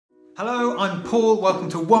Hello, I'm Paul. Welcome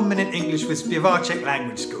to 1 Minute English with Spivacek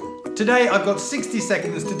Language School. Today I've got 60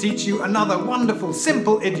 seconds to teach you another wonderful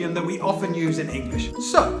simple idiom that we often use in English.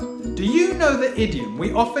 So, do you know the idiom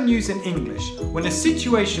we often use in English when a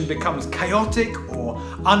situation becomes chaotic or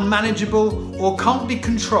unmanageable or can't be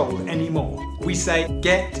controlled anymore? We say,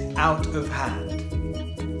 get out of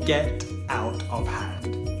hand. Get out of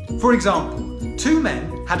hand. For example, two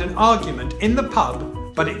men had an argument in the pub,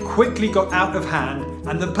 but it quickly got out of hand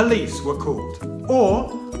and the police were called. Or,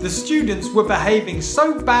 the students were behaving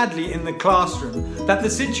so badly in the classroom that the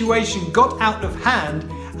situation got out of hand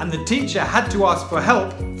and the teacher had to ask for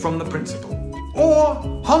help from the principal. Or,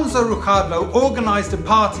 Honzo Ruchardo organised a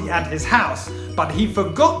party at his house, but he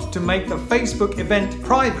forgot to make the Facebook event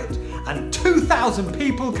private and 2,000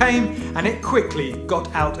 people came and it quickly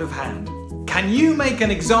got out of hand. Can you make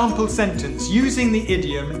an example sentence using the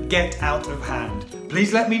idiom get out of hand?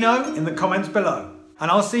 Please let me know in the comments below, and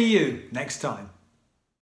I'll see you next time.